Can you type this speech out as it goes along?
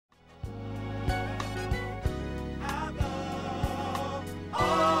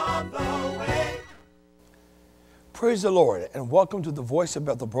Praise the Lord, and welcome to the Voice of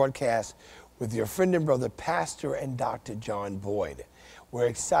Bethel broadcast with your friend and brother, Pastor and Dr. John Boyd. We're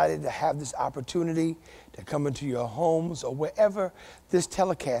excited to have this opportunity to come into your homes or wherever this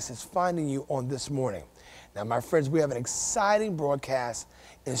telecast is finding you on this morning. Now, my friends, we have an exciting broadcast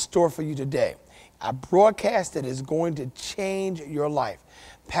in store for you today. A broadcast that is going to change your life.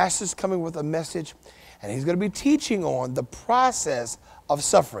 Pastor's coming with a message, and he's going to be teaching on the process of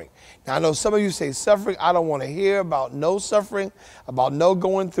suffering. Now, I know some of you say suffering. I don't want to hear about no suffering, about no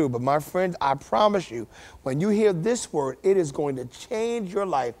going through. But my friends, I promise you, when you hear this word, it is going to change your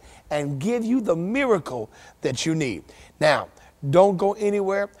life and give you the miracle that you need. Now, don't go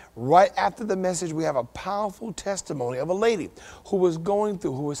anywhere. Right after the message, we have a powerful testimony of a lady who was going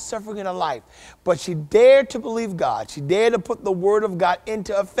through, who was suffering in her life, but she dared to believe God. She dared to put the word of God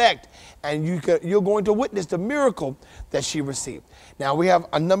into effect, and you're going to witness the miracle that she received. Now, we have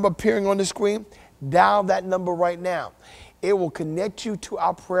a number appearing on the screen. Dial that number right now. It will connect you to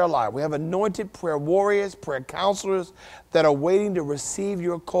our prayer line. We have anointed prayer warriors, prayer counselors that are waiting to receive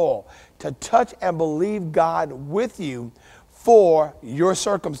your call, to touch and believe God with you for your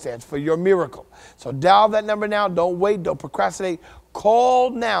circumstance, for your miracle. So dial that number now. Don't wait. Don't procrastinate. Call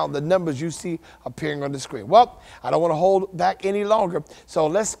now the numbers you see appearing on the screen. Well, I don't want to hold back any longer. So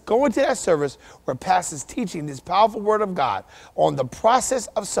let's go into that service where Pastor's teaching this powerful word of God on the process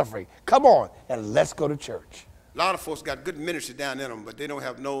of suffering. Come on and let's go to church. A lot of folks got good ministry down in them, but they don't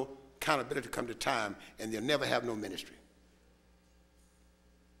have no accountability to come to time, and they'll never have no ministry.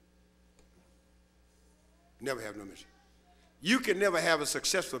 Never have no ministry. You can never have a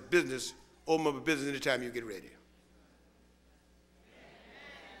successful business or mobile business anytime you get ready.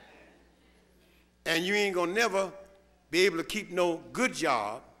 And you ain't gonna never be able to keep no good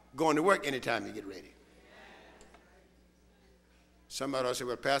job going to work anytime you get ready. Somebody will say,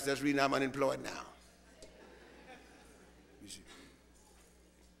 well, Pastor, that's the reason I'm unemployed now. You see.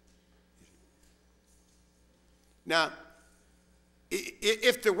 Now,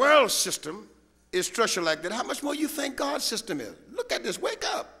 if the world system is structured like that, how much more you think God's system is? Look at this, wake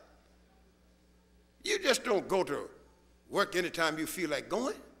up. You just don't go to work anytime you feel like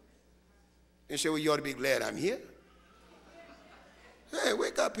going and say, well, you ought to be glad I'm here. Hey,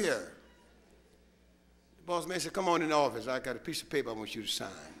 wake up here. The boss may say, come on in the office. I got a piece of paper I want you to sign.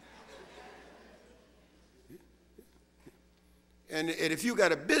 And if you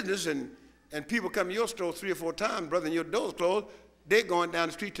got a business and people come to your store 3 or 4 times, brother, and your door's closed, they're going down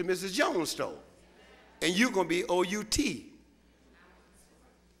the street to Mrs. Jones' store. And you're going to be O-U-T.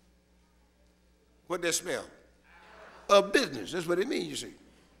 What that spell? A business. That's what it means, you see.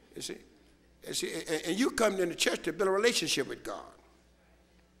 You see? You see? And you come into church to build a relationship with God.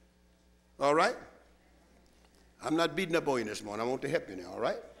 All right? I'm not beating up on you this morning. I want to help you now, all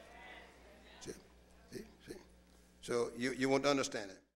right? See? See? See? So you want to understand it.